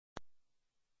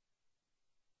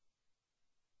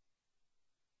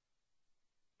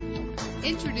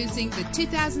Introducing the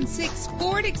 2006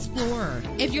 Ford Explorer.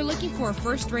 If you're looking for a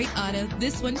first-rate auto,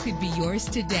 this one could be yours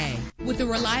today. With a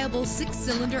reliable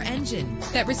 6-cylinder engine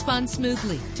that responds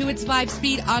smoothly to its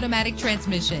 5-speed automatic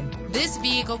transmission. This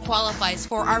vehicle qualifies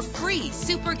for our free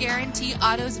Super Guarantee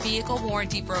Autos Vehicle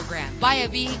Warranty Program. Buy a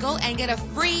vehicle and get a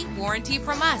free warranty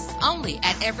from us only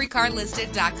at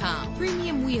everycarlisted.com.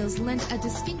 Premium wheels lend a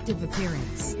distinctive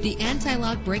appearance. The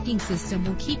anti-lock braking system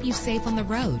will keep you safe on the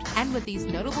road. And with these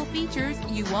notable features,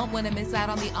 you won't want to miss out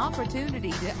on the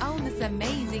opportunity to own this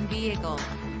amazing vehicle.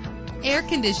 Air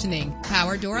conditioning,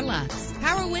 power door locks,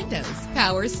 power windows,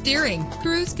 power steering,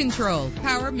 cruise control,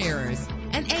 power mirrors,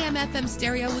 an AM/FM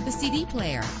stereo with a CD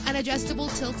player, an adjustable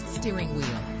tilt steering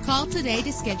wheel. Call today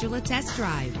to schedule a test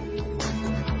drive.